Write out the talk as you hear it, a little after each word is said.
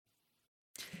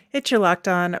It's your Locked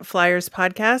On Flyers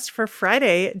podcast for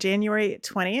Friday, January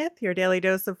 20th, your daily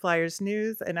dose of Flyers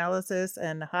news, analysis,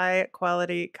 and high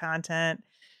quality content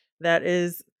that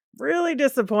is really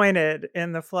disappointed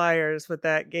in the Flyers with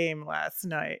that game last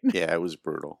night. Yeah, it was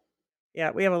brutal.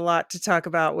 Yeah, we have a lot to talk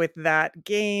about with that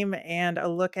game and a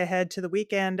look ahead to the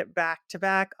weekend back to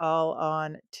back, all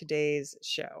on today's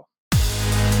show.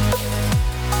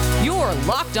 Your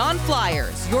Locked On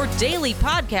Flyers, your daily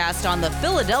podcast on the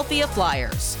Philadelphia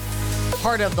Flyers.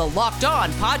 Part of the Locked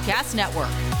On Podcast Network,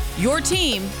 your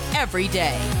team every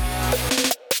day.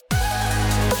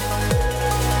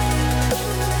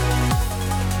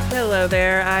 Hello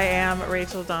there. I am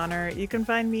Rachel Donner. You can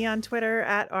find me on Twitter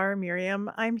at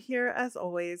rmiriam. I'm here as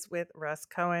always with Russ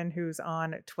Cohen, who's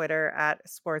on Twitter at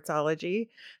Sportsology.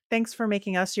 Thanks for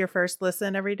making us your first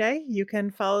listen every day. You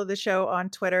can follow the show on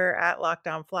Twitter at Locked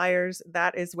On Flyers.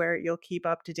 That is where you'll keep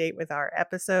up to date with our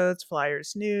episodes,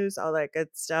 Flyers news, all that good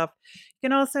stuff. You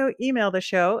can also email the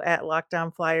show at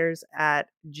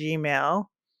lockedonflyers@gmail.com.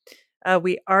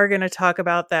 We are going to talk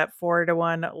about that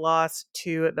 4-1 loss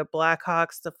to the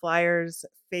Blackhawks. The Flyers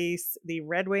face the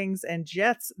Red Wings and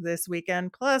Jets this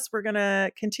weekend. Plus, we're going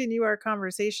to continue our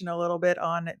conversation a little bit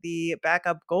on the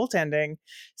backup goaltending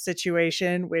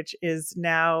situation, which is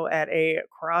now at a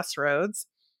crossroads.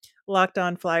 Locked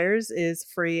On Flyers is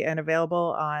free and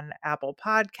available on Apple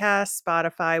Podcasts,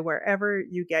 Spotify, wherever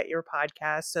you get your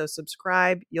podcasts. So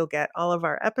subscribe. You'll get all of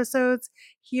our episodes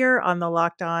here on the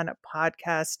Locked On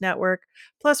Podcast Network.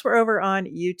 Plus, we're over on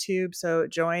YouTube, so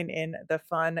join in the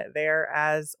fun there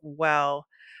as well.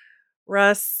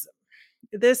 Russ,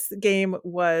 this game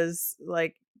was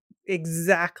like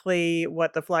exactly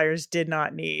what the Flyers did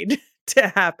not need to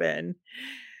happen.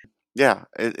 Yeah,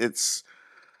 it's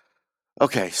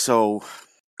okay. So,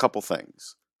 couple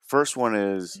things. First one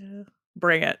is Yeah.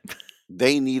 Bring it.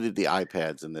 they needed the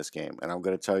iPads in this game, and I'm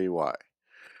going to tell you why.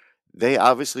 They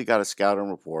obviously got a scouting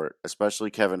report,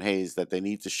 especially Kevin Hayes, that they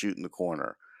need to shoot in the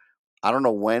corner. I don't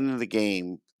know when in the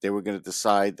game they were going to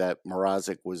decide that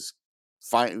Mrazek was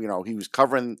fine. He was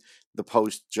covering the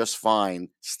post just fine.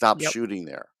 Stop Yep. shooting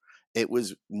there. It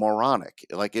was moronic,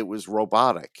 like it was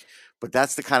robotic. But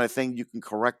that's the kind of thing you can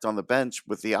correct on the bench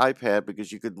with the iPad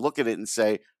because you could look at it and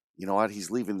say, you know what,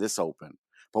 he's leaving this open.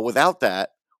 But without that,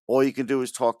 all you can do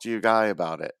is talk to your guy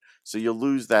about it. So you'll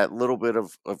lose that little bit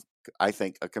of I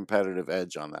think, a competitive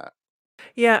edge on that.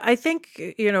 Yeah, I think,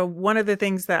 one of the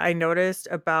things that I noticed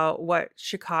about what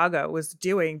Chicago was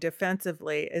doing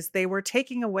defensively is they were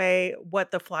taking away what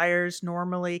the Flyers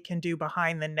normally can do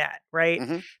behind the net, right?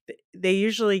 Hmm. They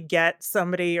usually get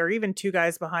somebody or even two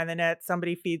guys behind the net,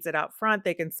 somebody feeds it out front,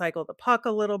 they can cycle the puck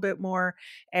a little bit more,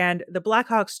 and the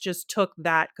Blackhawks just took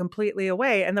that completely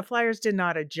away and the Flyers did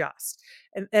not adjust.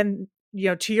 And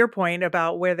to your point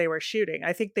about where they were shooting,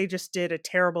 I think they just did a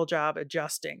terrible job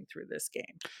adjusting through this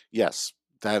game. Yes,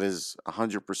 that is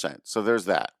 100%. So there's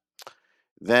that.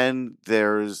 Then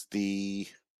there's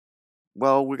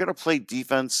well, we're going to play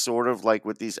defense sort of like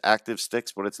with these active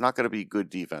sticks, but it's not going to be good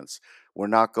defense. We're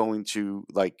not going to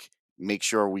like make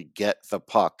sure we get the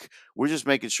puck. We're just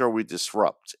making sure we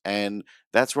disrupt. And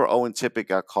that's where Owen Tippett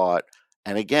got caught.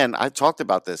 And again, I talked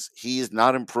about this. He is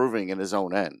not improving in his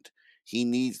own end. He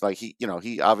needs he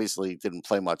obviously didn't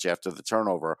play much after the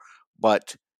turnover,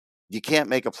 but you can't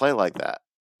make a play like that.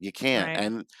 You can't.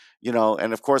 Right.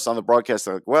 And of course on the broadcast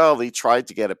they're like, well, he tried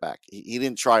to get it back. He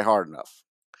didn't try hard enough.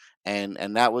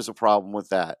 And that was a problem with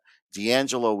that.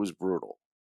 D'Angelo was brutal.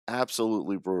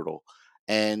 Absolutely brutal.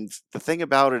 And the thing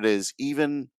about it is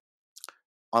even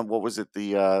on what was it,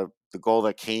 the goal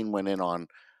that Kane went in on,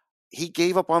 he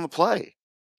gave up on the play.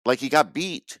 Like he got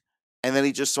beat and then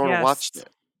he just sort of watched Yes. it.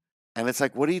 And it's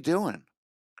like, what are you doing?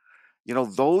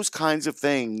 Those kinds of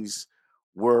things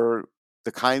were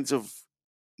the kinds of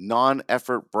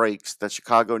non-effort breaks that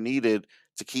Chicago needed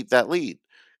to keep that lead.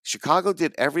 Chicago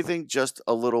did everything just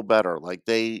a little better. Like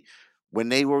when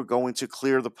they were going to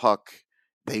clear the puck,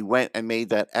 they went and made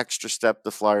that extra step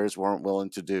the Flyers weren't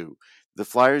willing to do. The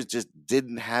Flyers just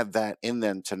didn't have that in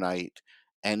them tonight,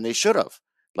 and they should have.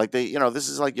 Like this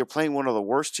is like you're playing one of the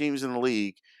worst teams in the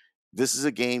league. This is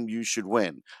a game you should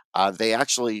win. They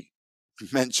actually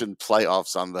mentioned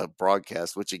playoffs on the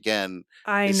broadcast, which again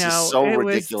I is just know. so It was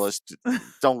ridiculous.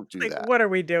 Don't do like, that. what are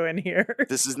we doing here?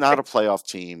 This is not a playoff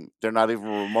team. They're not even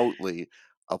remotely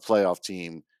a playoff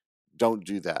team. Don't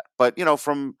do that. But,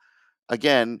 from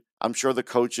again, I'm sure the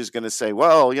coach is going to say,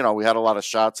 well, we had a lot of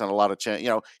shots and a lot of chance.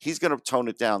 He's going to tone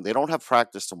it down. They don't have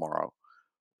practice tomorrow,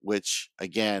 which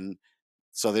again,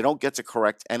 so they don't get to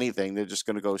correct anything. They're just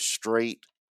going to go straight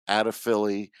out of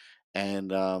Philly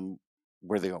and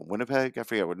where they going? Winnipeg? I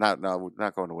forget. We're not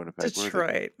going to Winnipeg. Where are they going?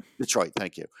 Detroit. Detroit.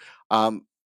 Thank you. Um,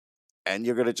 and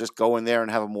you're going to just go in there and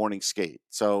have a morning skate.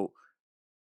 So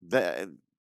that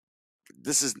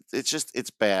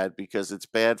it's bad because it's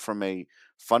bad from a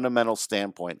fundamental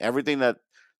standpoint. Everything that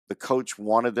the coach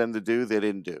wanted them to do, they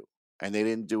didn't do, and they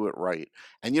didn't do it right.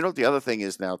 And you know what the other thing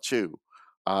is now too,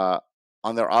 uh,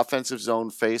 on their offensive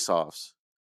zone faceoffs,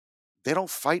 they don't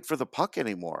fight for the puck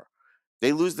anymore.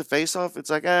 They lose the faceoff. It's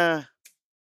like,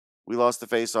 we lost the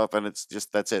faceoff, and it's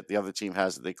just that's it. The other team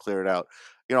has it. They clear it out.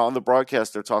 You know, on the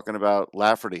broadcast, they're talking about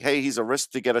Lafferty. Hey, he's a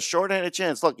risk to get a shorthanded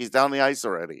chance. Look, he's down the ice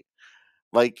already.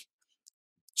 Like,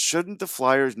 shouldn't the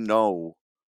Flyers know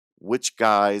which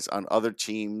guys on other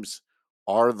teams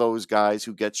are those guys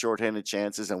who get shorthanded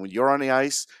chances? And when you're on the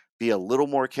ice, be a little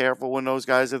more careful when those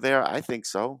guys are there? I think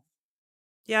so.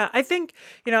 Yeah, I think,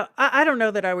 I don't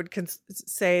know that I would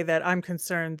say that I'm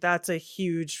concerned that's a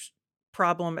huge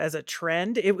problem as a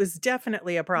trend. It was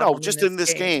definitely a No, problem in just in this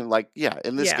this game. game. Like, yeah,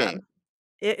 in this Yeah. game.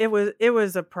 It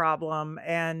was a problem,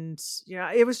 and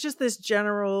it was just this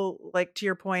general, like, to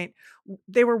your point,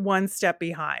 they were one step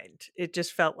behind. It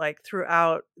just felt like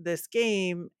throughout this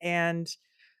game, and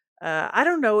I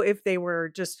don't know if they were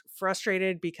just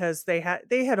frustrated because they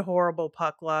had horrible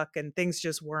puck luck and things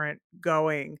just weren't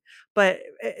going. But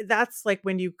that's like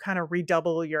when you kind of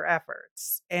redouble your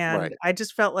efforts. And Right. I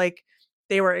just felt like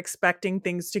they were expecting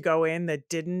things to go in that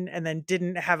didn't, and then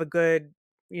didn't have a good,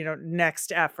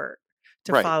 next effort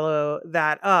to Right. follow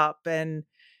that up. And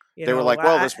They were like,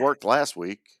 well, I this worked last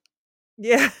week.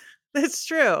 yeah, that's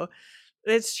true.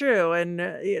 It's true, and,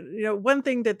 one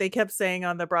thing that they kept saying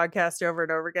on the broadcast over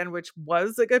and over again, which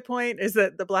was a good point, is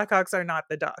that the Blackhawks are not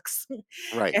the Ducks.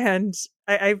 Right. And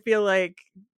I feel like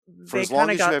For they as long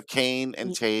kinda as you got have Kane and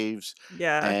l Taves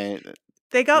yeah, and,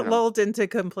 they you got know, lulled into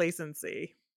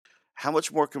complacency. how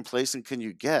much more complacent can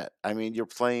you get? I mean, you're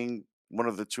playing one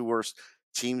of the two worst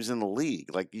teams in the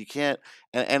league. Like you can't.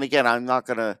 And again, I'm not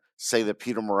going to say that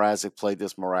Peter Mrazek played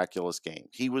this miraculous game.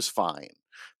 He was fine.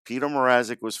 Peter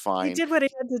Mrazek was He fine. did what he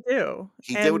had to do,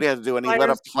 He did what and he had to do, the and he let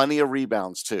Flyers up plenty of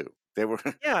rebounds too. They were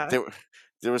yeah. there were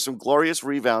there were some glorious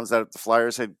rebounds that if the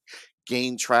Flyers had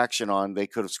gained traction on, they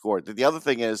could have scored. The other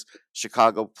thing is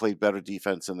Chicago played better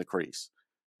defense in the crease.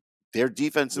 Their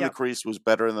defense in the Yep. crease was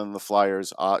better than the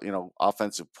Flyers,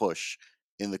 offensive push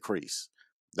in the crease.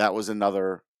 That was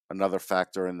another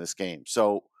factor in this game.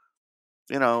 So,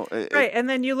 Right, and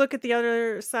then you look at the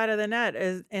other side of the net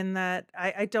is in that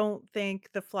I don't think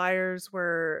the Flyers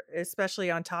were especially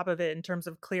on top of it in terms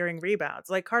of clearing rebounds.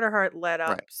 Like Carter Hart let up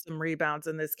right, some rebounds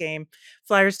in this game.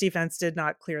 Flyers defense did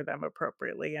not clear them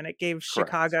appropriately, and it gave correct.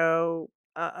 Chicago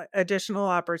additional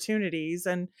opportunities.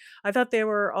 And I thought they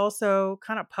were also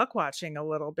kind of puck watching a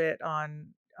little bit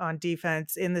on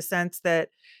defense in the sense that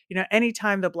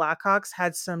anytime the Blackhawks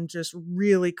had some just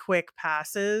really quick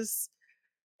passes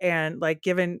and like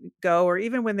give and go, or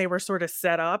even when they were sort of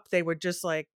set up, they would just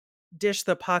like dish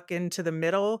the puck into the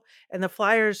middle, and the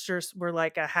Flyers just were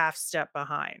like a half step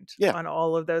behind Yeah. on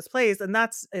all of those plays. And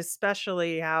that's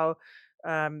especially how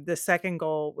the second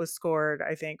goal was scored,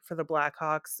 I think, for the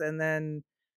Blackhawks. And then,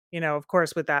 of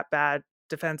course, with that bad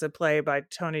defensive play by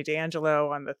Tony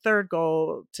D'Angelo on the third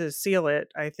goal to seal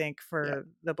it, I think, Yeah. for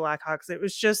the Blackhawks, it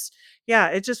was just, yeah,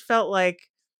 it just felt like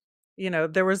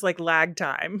there was, like, lag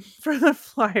time for the Well,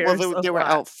 Flyers a they were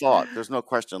lot. outthought. There's no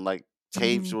question. Like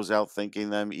Taves Mhm. was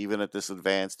outthinking them even at this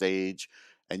advanced age,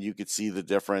 and you could see the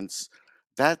difference.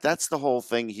 That's the whole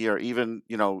thing here. Even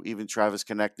Travis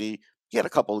Konechny, he had a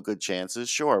couple of good chances,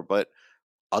 sure, but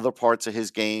other parts of his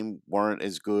game weren't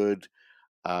as good.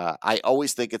 I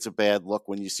always think it's a bad look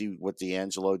when you see what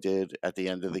D'Angelo did at the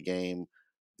end of the game.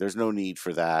 There's no need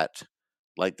for that.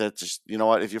 Like that, just you know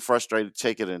what? If you're frustrated,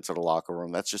 take it into the locker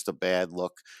room. That's just a bad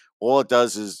look. All it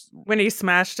does is When he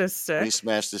smashed his when you stick.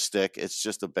 smash the stick, it's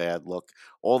just a bad look.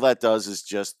 All that does is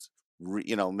just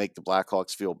make the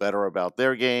Blackhawks feel better about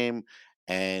their game,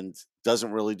 and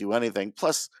doesn't really do anything.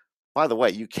 Plus, by the way,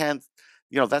 you can't,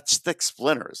 that stick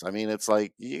splinters. I mean, it's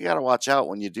like you got to watch out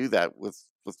when you do that with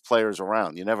players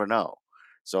around. You never know.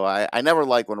 So I never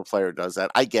like when a player does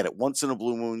that. I get it once in a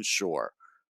blue moon, sure.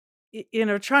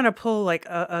 Trying to pull, like,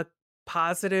 a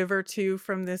positive or 2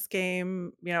 from this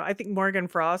game, I think Morgan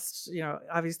Frost,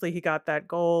 obviously he got that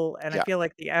goal, and I Yeah. feel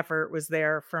like the effort was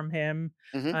there from him.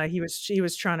 Hmm. He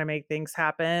was trying to make things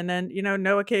happen, and,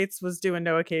 Noah Cates was doing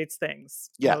Noah Cates things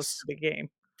most Yes. of the game.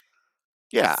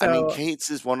 Yeah. I mean, So Cates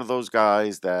is one of those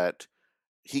guys that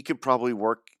he could probably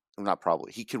work, not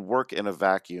probably, he could work in a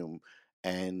vacuum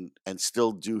and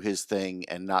still do his thing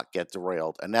and not get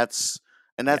derailed.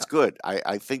 And Yeah. that's good.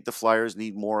 I think the Flyers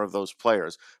need more of those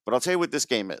players. But I'll tell you what this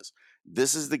game is.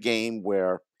 This is the game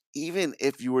where even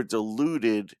if you were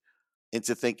deluded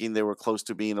into thinking they were close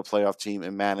to being a playoff team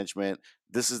in management,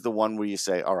 this is the one where you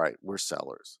say, all right, we're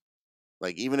sellers.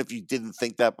 Like, even if you didn't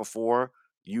think that before,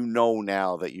 you know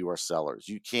now that you are sellers.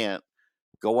 You can't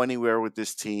go anywhere with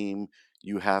this team.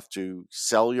 You have to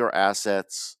sell your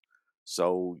assets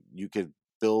so you could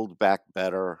build back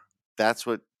better. That's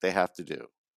what they have to do.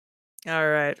 All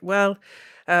right. Well,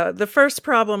 the first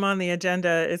problem on the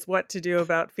agenda is what to do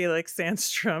about Felix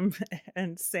Sandstrom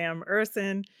and Sam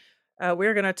Urson.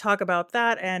 We're going to talk about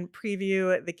that and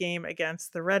preview the game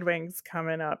against the Red Wings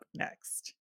coming up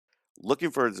next.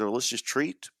 Looking for a delicious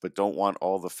treat but don't want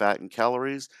all the fat and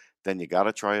calories? Then you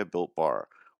gotta try a Built Bar.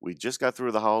 We just got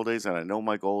through the holidays and I know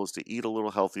my goal is to eat a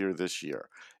little healthier this year.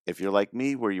 If you're like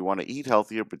me, where you want to eat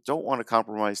healthier but don't want to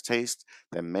compromise taste,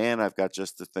 then man, I've got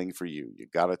just the thing for you. You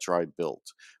gotta try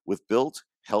Built. With Built,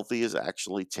 healthy is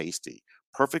actually tasty.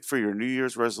 Perfect for your New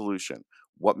Year's resolution.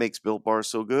 What makes Built Bars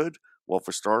so good? Well,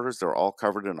 for starters, they're all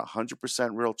covered in 100%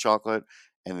 real chocolate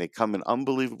and they come in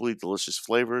unbelievably delicious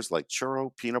flavors like churro,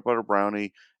 peanut butter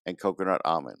brownie, and coconut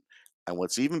almond. And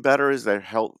what's even better is they're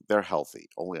healthy.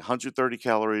 Only 130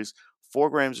 calories,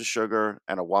 4 grams of sugar,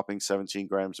 and a whopping 17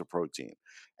 grams of protein.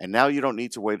 And now you don't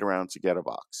need to wait around to get a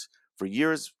box. For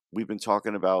years, we've been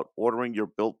talking about ordering your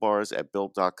Built Bars at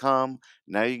Built.com.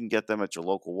 Now you can get them at your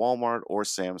local Walmart or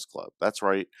Sam's Club. That's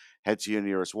right. Head to your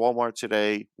nearest Walmart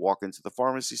today, walk into the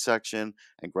pharmacy section,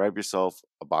 and grab yourself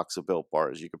a box of Built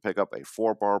Bars. You can pick up a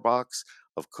 4-bar box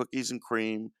of cookies and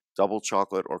cream, double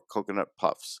chocolate, or coconut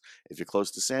puffs. If you're close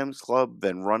to Sam's Club,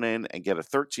 then run in and get a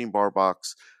 13-bar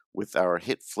box with our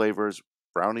hit flavors,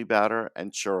 brownie batter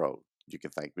and churro. You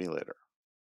can thank me later.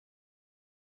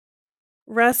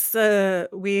 Russ,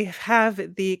 we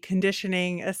have the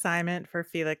conditioning assignment for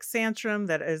Felix Sandstrom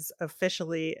that is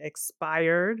officially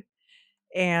expired.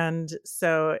 And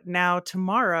so now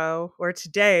tomorrow or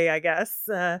today, I guess,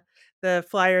 the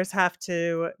Flyers have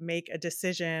to make a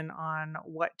decision on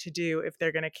what to do if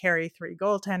they're going to carry 3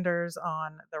 goaltenders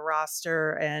on the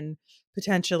roster and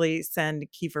potentially send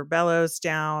Kiefer Bellows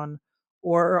down,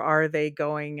 or are they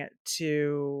going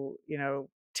to,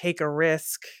 take a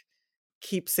risk,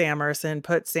 keep Samerson,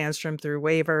 put Sandstrom through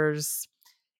waivers?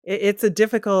 It's a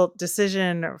difficult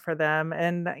decision for them,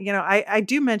 and, I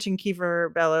do mention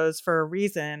Kiefer Bellows for a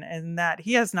reason, and that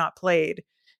he has not played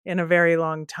in a very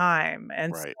long time,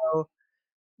 and Right. so,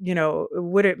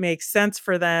 would it make sense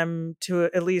for them to,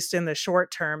 at least in the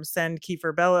short term, send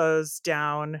Kiefer Bellows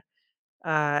down,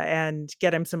 and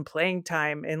get him some playing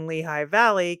time in Lehigh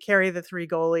Valley, carry the 3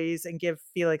 goalies, and give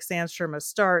Felix Sandstrom a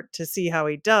start to see how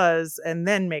he does, and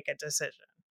then make a decision?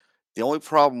 The only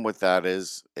problem with that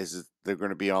is they're going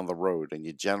to be on the road, and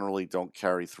you generally don't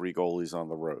carry 3 goalies on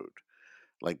the road.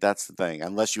 Like, that's the thing,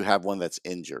 unless you have one that's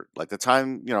injured. Like the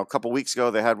time, a couple weeks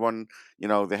ago, they had one,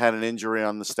 they had an injury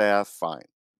on the staff. Fine.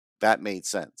 That made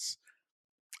sense.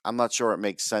 I'm not sure it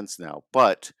makes sense now,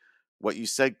 but what you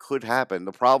said could happen.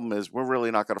 The problem is we're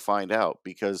really not going to find out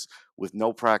because with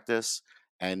no practice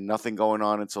and nothing going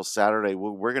on until Saturday,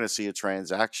 we're going to see a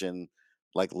transaction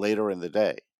like later in the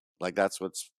day. Like, that's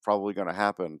what's probably going to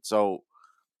happen. So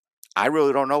I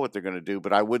really don't know what they're going to do,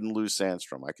 but I wouldn't lose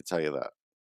Sandstrom. I could tell you that.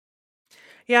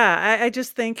 Yeah, I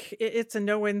just think it's a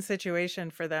no-win situation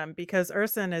for them because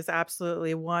Urson has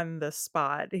absolutely won the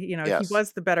spot. He Yes.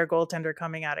 was the better goaltender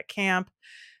coming out of camp,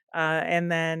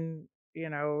 and then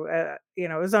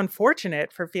it was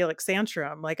unfortunate for Felix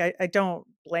Sandstrom. Like I don't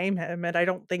blame him, and I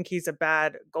don't think he's a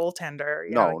bad goaltender.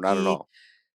 No, not at He all.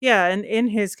 Yeah, and in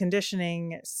his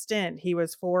conditioning stint, he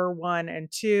was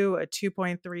 4-1-2, a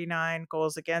 2.39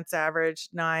 goals against average,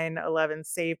 911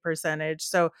 save percentage.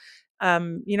 So,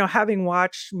 having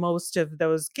watched most of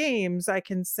those games, I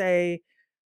can say,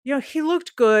 he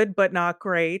looked good, but not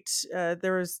great.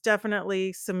 There was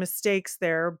definitely some mistakes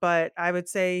there, but I would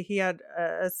say he had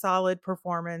a solid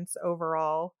performance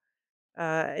overall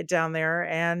down there.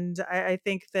 And I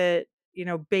think that,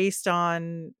 based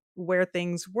on where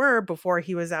things were before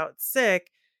he was out sick,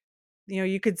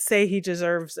 you could say he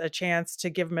deserves a chance to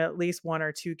give him at least 1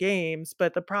 or 2 games.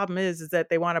 But the problem is that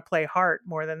they want to play hard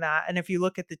more than that. And if you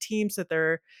look at the teams that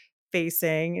they're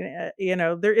facing,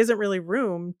 there isn't really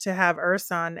room to have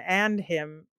Urson and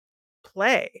him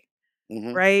play.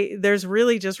 Hmm. Right? There's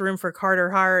really just room for Carter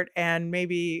Hart and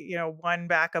maybe, 1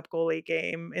 backup goalie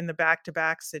game in the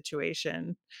back-to-back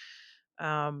situation.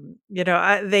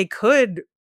 They could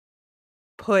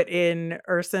put in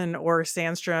Urson or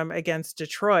Sandstrom against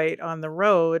Detroit on the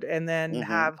road and then Mhm.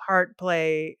 have Hart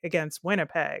play against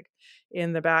Winnipeg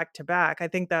in the back-to-back. I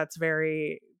think that's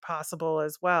very possible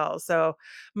as well. So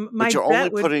But my you're only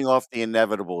bet would putting off the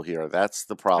inevitable here, that's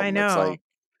the I problem. It's know.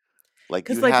 like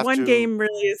you 'Cause, like, have one to game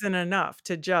really isn't enough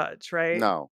to judge, right?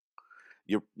 no.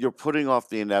 You're putting off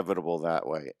the inevitable that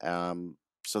way.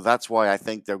 So that's why I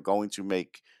think they're going to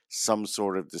make some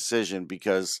sort of decision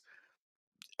because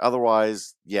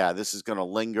otherwise, yeah, this is going to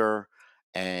linger.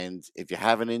 And if you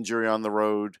have an injury on the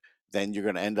road, then you're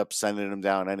going to end up sending them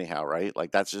down anyhow, right?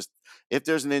 Like that's just if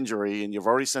there's an injury and you've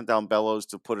already sent down Bellows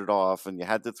to put it off, and you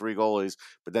had the three goalies,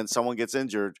 but then someone gets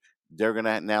injured, they're going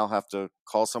to now have to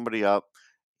call somebody up.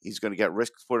 He's going to get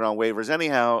risk to put it on waivers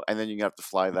anyhow, and then you have to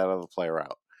fly that other player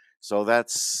out. So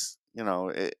that's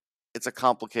it's a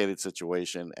complicated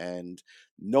situation, and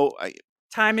no,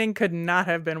 Timing could not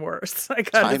have been worse, I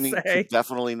gotta timing could say.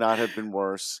 definitely not have been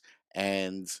worse.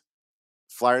 And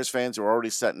Flyers fans are already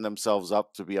setting themselves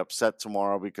up to be upset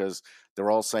tomorrow because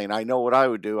they're all saying, "I know what I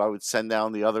would do. I would send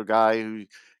down the other guy who,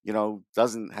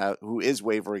 doesn't have who is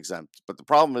waiver exempt." But the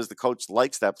problem is the coach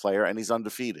likes that player and he's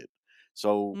undefeated.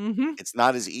 So Mhm. it's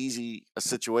not as easy a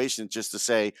situation just to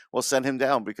say, "Well, send him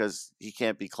down because he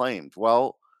can't be claimed."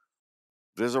 Well,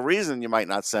 there's a reason you might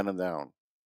not send him down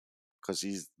because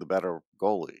he's the better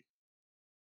goalie.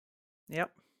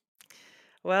 Yep.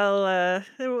 Well,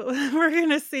 we're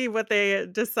gonna see what they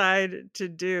decide to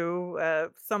do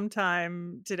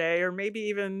sometime today, or maybe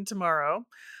even tomorrow.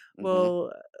 Hmm.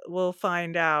 We'll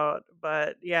find out.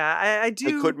 But yeah, I They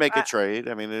do. could make a trade.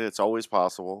 I mean, it's always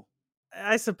possible.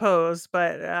 I suppose,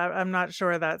 but I'm not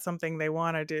sure that's something they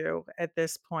want to do at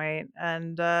this point.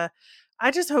 And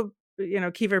I just hope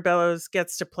Kiefer Bellows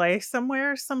gets to play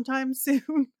somewhere sometime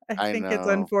soon. I I think it's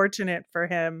know. unfortunate for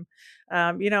him.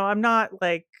 I'm not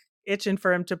like itching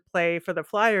for him to play for the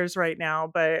Flyers right now,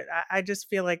 but I just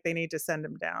feel like they need to send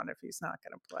him down if he's not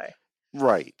going to play.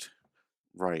 Right.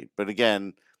 Right. But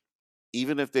again,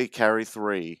 even if they carry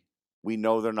three, we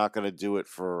know they're not going to do it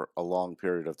for a long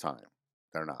period of time.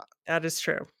 They're not. That is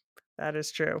true. That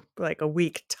is true. Like a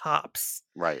week tops.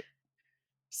 Right.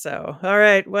 So, all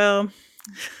right. Well,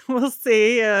 we'll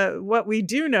see. What we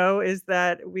do know is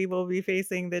that we will be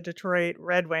facing the Detroit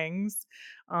Red Wings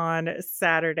on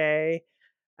Saturday.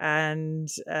 And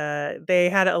they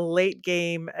had a late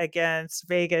game against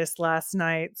Vegas last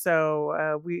night.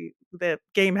 So the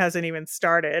game hasn't even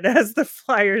started as the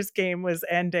Flyers game was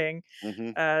ending.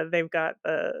 Hmm. They've got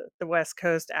the West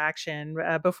Coast action.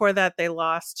 Before that, they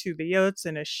lost to the Yotes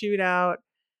in a shootout.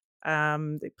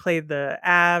 They played the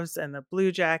Avs and the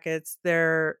Blue Jackets.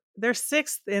 They're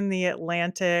sixth in the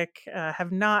Atlantic.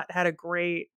 Have not had a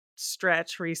great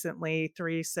stretch recently.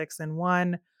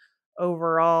 3-6-1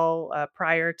 overall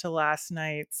prior to last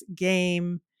night's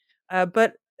game.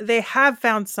 But they have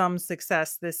found some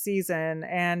success this season,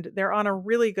 and they're on a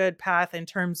really good path in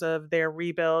terms of their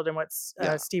rebuild and what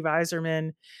Yeah. Steve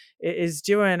Eiserman is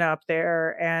doing up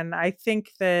there. And I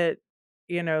think that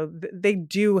they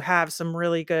do have some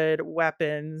really good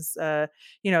weapons. That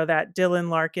Dylan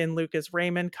Larkin, Lucas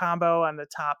Raymond combo on the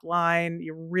top line.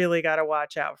 You really got to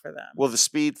watch out for them. Well, the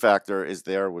speed factor is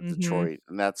there with Hmm. Detroit,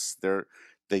 and that's their.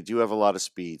 They do have a lot of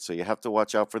speed, so you have to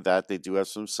watch out for that. They do have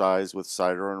some size with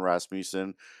Sider and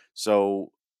Rasmussen,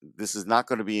 so this is not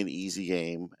going to be an easy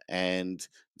game. And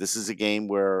this is a game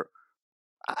where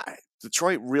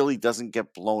Detroit really doesn't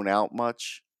get blown out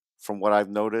much, from what I've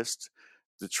noticed.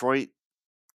 Detroit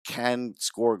can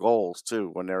score goals too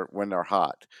when they're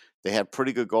hot. They have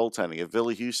pretty good goaltending. If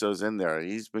Billy Husso's in there,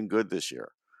 he's been good this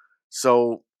year.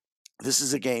 So this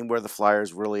is a game where the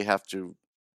Flyers really have to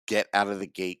get out of the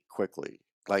gate quickly.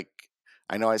 Like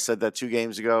I know I said that 2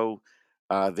 games ago.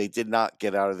 They did not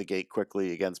get out of the gate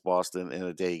quickly against Boston in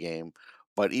a day game,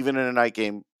 but even in a night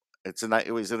game, it's a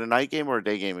night. Was it a night game or a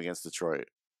day game against Detroit?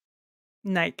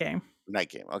 Night game. Night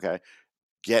game. Okay,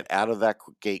 get out of that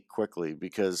gate quickly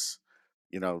because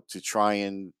to try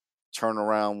and turn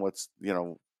around what's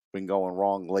been going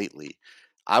wrong lately.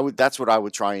 That's what I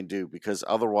would try and do because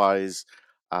otherwise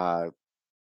uh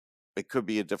it could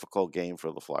be a difficult game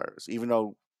for the Flyers. Even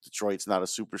though Detroit's not a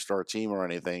superstar team or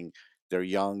anything, they're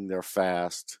young, they're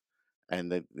fast,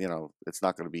 and it's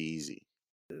not going to be easy.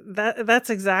 That's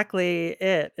exactly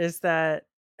it, is that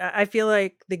I feel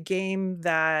like the game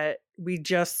that we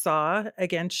just saw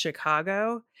against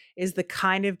Chicago is the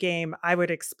kind of game I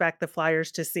would expect the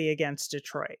Flyers to see against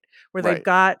Detroit, where they've Right.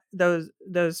 got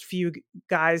those few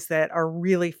guys that are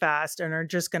really fast and are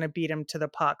just going to beat them to the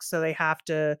puck. So they have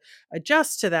to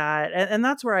adjust to that. And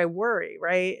that's where I worry,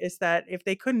 right? Is that if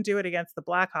they couldn't do it against the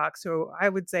Blackhawks, who I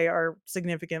would say are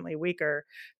significantly weaker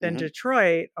than Hmm.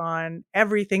 Detroit on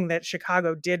everything that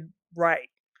Chicago did right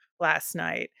last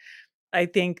night, I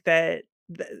think that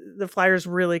the Flyers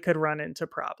really could run into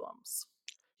problems.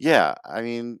 Yeah, I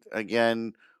mean,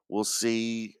 again, we'll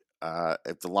see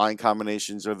if the line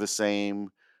combinations are the same.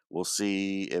 We'll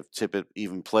see if Tippett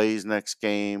even plays next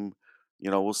game.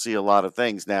 We'll see a lot of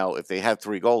things. Now, if they have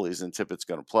three goalies, then Tippett's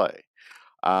going to play.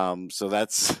 So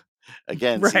that's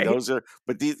again, see, Right. those are,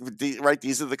 but right,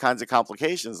 these are the kinds of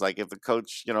complications. Like if the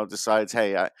coach, decides,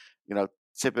 hey,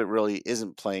 Tippett really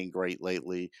isn't playing great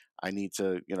lately. I need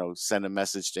to, send a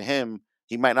message to him.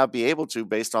 He might not be able to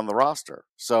based on the roster.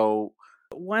 So,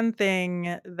 One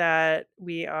thing that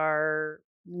we are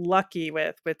lucky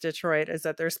with Detroit is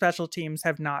that their special teams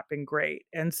have not been great.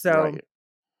 And so,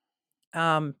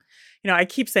 right. um, I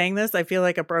keep saying this, I feel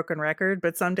like a broken record,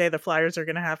 but someday the Flyers are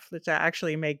going to have to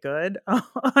actually make good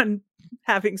on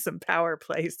having some power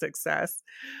play success.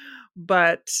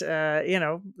 But,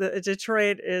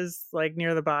 Detroit is like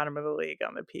near the bottom of the league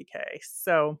on the PK.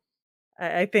 So,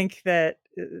 I think that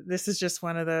this is just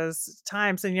one of those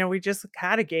times. And, we just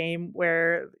had a game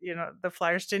where, the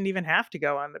Flyers didn't even have to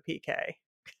go on the PK.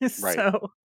 Right.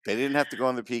 So They didn't have to go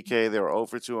on the PK. They were 0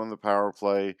 for 2 on the power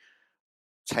play,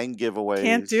 10 can't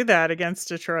giveaways. do that against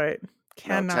Detroit. No,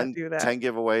 Cannot 10, do that. 10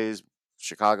 giveaways.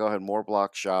 Chicago had more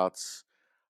block shots.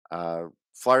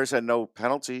 Flyers had no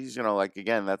penalties. Like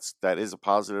again, that is a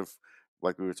positive,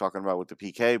 like we were talking about with the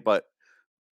PK. But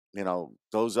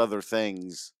those other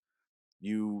things,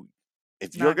 you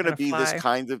if you're Not going to gonna be this fly.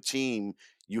 kind of team,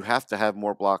 you have to have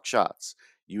more block shots.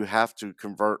 You have to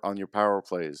convert on your power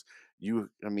plays.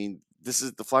 I mean, this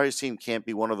is the Flyers team can't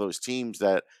be one of those teams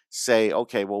that say,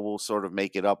 okay, well, we'll sort of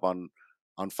make it up on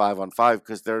 5 on 5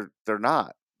 because they're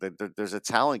not. There's a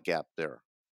talent gap there.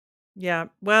 Yeah.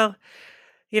 Well,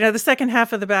 the second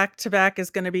half of the back to back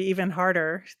is going to be even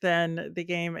harder than the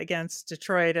game against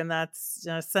Detroit. And that's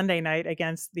Sunday night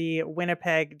against the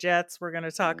Winnipeg Jets. We're going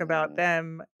to talk about Mm,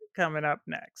 them coming up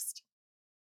next.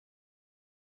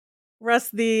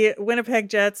 Russ, the Winnipeg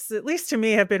Jets, at least to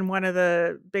me, have been one of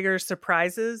the bigger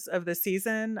surprises of the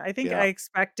season. I think I yeah,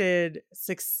 expected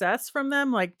success from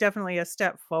them, like definitely a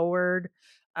step forward.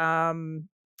 Um,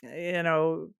 you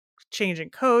know, change in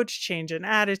coach, change in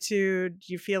attitude.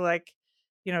 You feel like,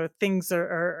 things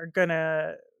are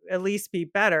gonna at least be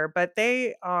better, but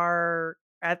they are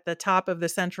at the top of the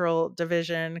Central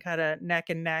Division, kind of neck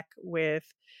and neck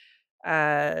with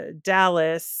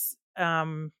Dallas.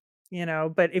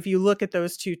 But if you look at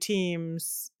those two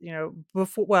teams,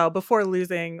 before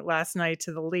losing last night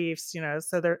to the Leafs,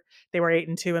 so they were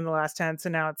 8-2 in the last 10, so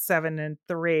now it's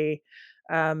 7-3.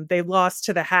 They lost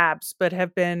to the Habs, but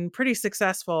have been pretty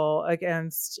successful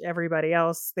against everybody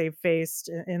else they've faced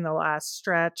in the last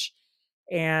stretch.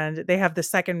 And they have the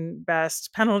second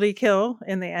best penalty kill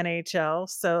in the NHL.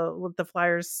 So with the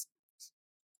Flyers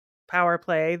power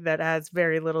play that has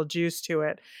very little juice to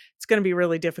it, it's going to be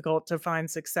really difficult to find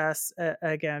success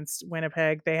against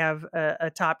Winnipeg. They have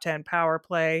a top 10 power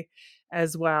play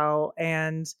as well.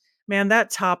 And man, that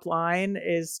top line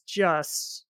is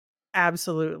just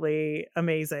absolutely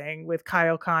amazing with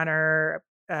Kyle Connor,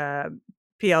 uh,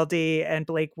 PLD, and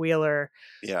Blake Wheeler.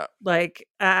 yeah. Like,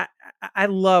 I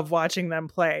love watching them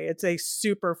play. It's a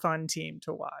super fun team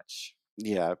to watch.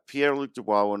 Yeah, Pierre-Luc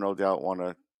Dubois will no doubt want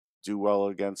to do well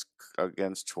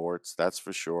against Torts, that's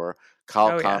for sure.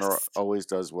 Kyle Oh, Connor yes. always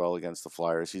does well against the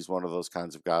Flyers. He's one of those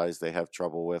kinds of guys they have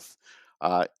trouble with.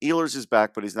 Ehlers is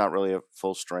back, but he's not really at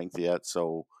full strength yet,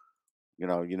 so you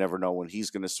never know when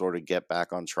he's going to sort of get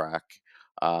back on track.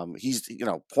 He's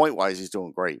point wise he's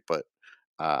doing great, but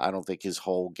I don't think his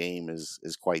whole game is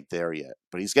quite there yet.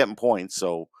 But he's getting points,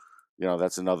 so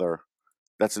that's another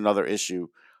issue.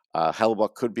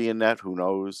 Hellebuck could be in net. Who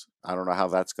knows? I don't know how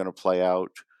that's going to play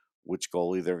out. Which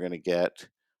goalie they're going to get?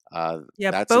 Yeah,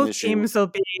 That's an both issue. teams will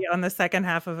be on the second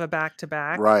half of a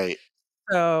back-to-back, Right.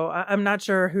 so I'm not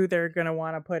sure who they're gonna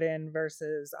wanna put in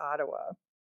versus Ottawa.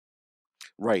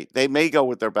 Right. They may go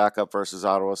with their backup versus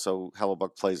Ottawa, so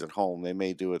Hellebuck plays at home. They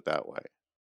may do it that way.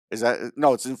 Is that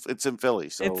no? It's in Philly,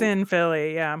 It's so in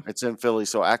Philly, yeah. it's in Philly.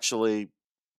 So actually,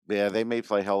 yeah, they may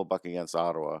play Hellebuck against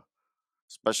Ottawa,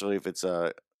 especially if it's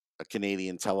a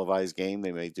Canadian televised game.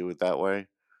 They may do it that way.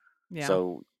 Yeah.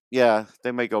 So yeah,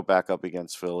 they may go back up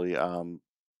against Philly.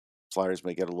 Flyers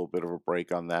may get a little bit of a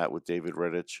break on that with David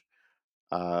Rittich.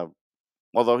 Uh,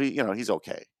 although he's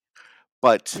okay.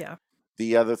 But Yeah.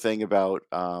 the other thing about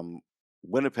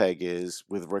Winnipeg is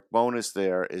with Rick Bowness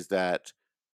there is that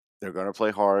they're going to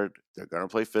play hard, they're going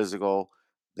to play physical,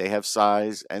 they have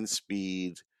size and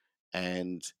speed,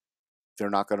 and they're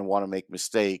not going to want to make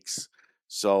mistakes.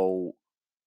 So,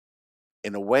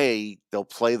 in a way, they'll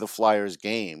play the Flyers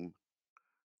game,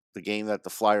 the game that the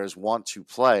Flyers want to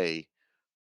play,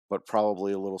 but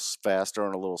probably a little faster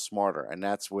and a little smarter. And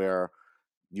that's where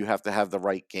you have to have the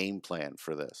right game plan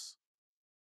for this.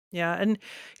 Yeah, and,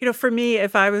 for me,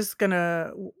 if I was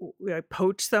gonna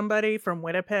poach somebody from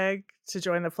Winnipeg to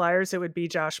join the Flyers, it would be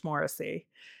Josh Morrissey.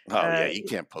 Oh, yeah, Uh, you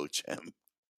can't poach him.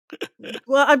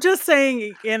 well, I'm just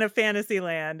saying in a fantasy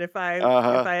land, if I Uh if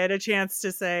huh. I had a chance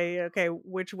to say, okay,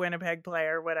 which Winnipeg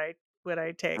player would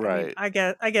I take? I mean,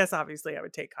 Right. I guess obviously I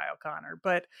would take Kyle Connor,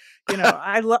 but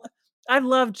I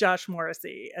love Josh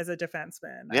Morrissey as a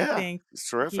defenseman. I Yeah, think it's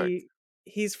terrific.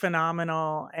 he's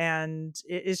phenomenal, and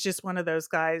is just one of those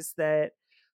guys that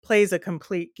plays a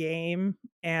complete game.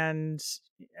 And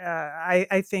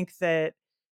I think that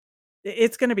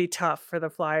it's going to be tough for the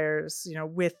Flyers,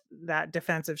 with that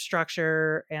defensive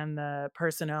structure and the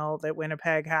personnel that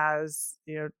Winnipeg has,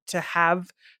 to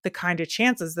have the kind of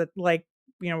chances that, like,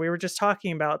 we were just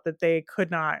talking about, that they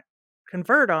could not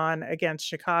convert on against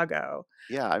Chicago,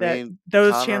 Yeah, I that mean,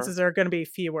 those Connor, chances are going to be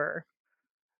fewer.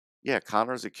 yeah,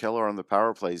 Connor's a killer on the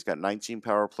power play. He's got 19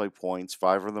 power play points,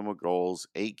 5 of them are goals,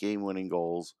 8 game-winning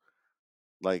goals.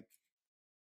 Like,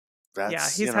 Yeah,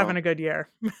 that's, he's having a good year.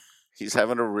 he's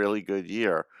having a really good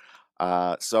year.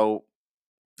 So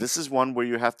this is one where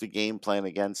you have to game plan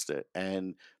against it.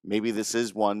 And maybe this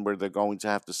is one where they're going to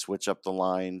have to switch up the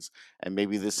lines. And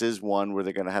maybe this is one where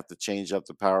they're going to have to change up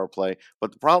the power play.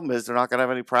 But the problem is they're not going to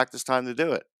have any practice time to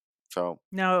do it. So,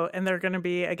 No, and they're gonna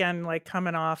be, again, like,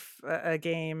 coming off a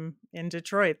game in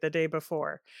Detroit the day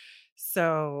before.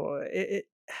 So, it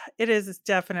is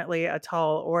definitely a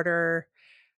tall order.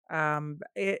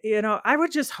 I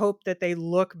would just hope that they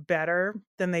look better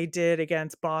than they did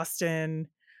against Boston,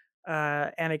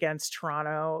 and against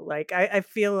Toronto. Like, I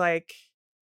feel like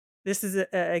this is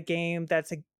a game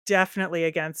that's definitely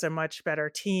against a much better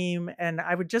team, and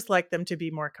I would just like them to be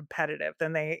more competitive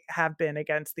than they have been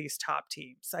against these top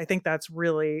teams. I think that's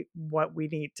really what we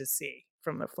need to see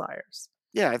from the Flyers.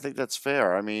 yeah, I think that's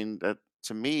fair. I mean,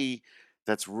 to me,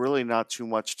 that's really not too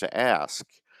much to ask.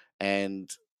 And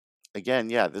again,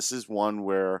 yeah, this is one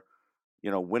where,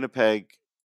 Winnipeg,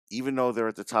 even though they're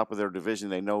at the top of their division,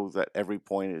 they know that every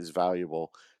point is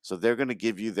valuable. So they're going to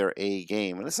give you their A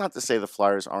game. And it's not to say the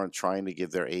Flyers aren't trying to give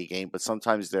their A game, but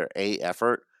sometimes their A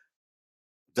effort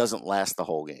doesn't last the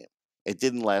whole game. It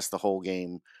didn't last the whole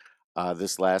game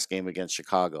this last game against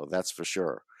Chicago, that's for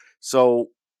sure. So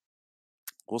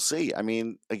we'll see. I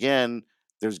mean, again,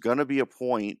 there's going to be a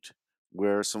point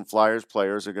where some Flyers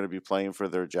players are going to be playing for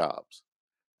their jobs.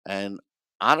 And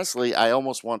honestly, I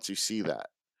almost want to see that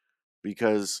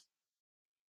because,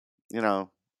 you know,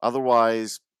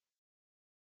 otherwise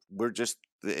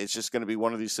it's just going to be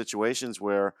one of these situations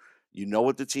where you know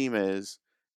what the team is,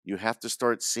 you have to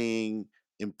start seeing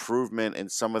improvement in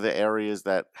some of the areas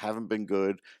that haven't been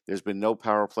good. There's been no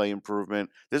power play improvement.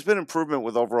 There's been improvement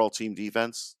with overall team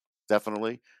defense,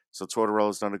 definitely. So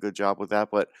Tortorella's done a good job with that,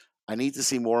 but I need to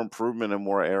see more improvement in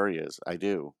more areas. I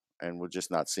do, and we're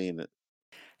just not seeing it.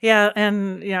 Yeah,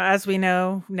 and as we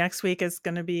know, next week is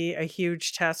going to be a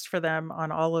huge test for them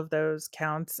on all of those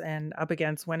counts, and up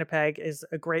against Winnipeg is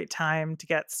a great time to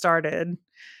get started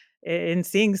in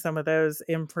seeing some of those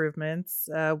improvements.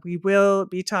 We will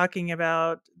be talking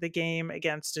about the game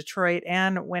against Detroit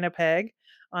and Winnipeg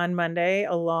on Monday,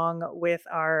 along with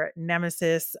our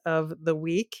nemesis of the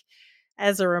week.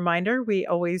 As a reminder, we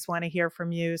always want to hear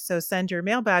from you. So send your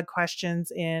mailbag questions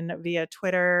in via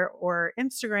Twitter or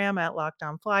Instagram at Locked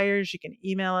On Flyers. You can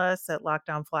email us at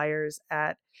lockedonflyers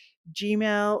at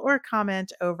Gmail or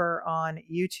comment over on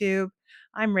YouTube.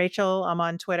 I'm Rachel. I'm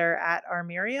on Twitter at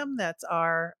rmiriam. That's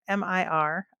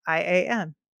RMIRIAM.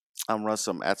 I'm Russ.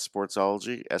 I'm at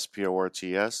Sportsology,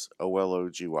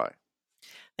 SPORTSOLOGY.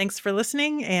 Thanks for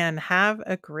listening and have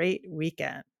a great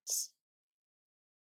weekend.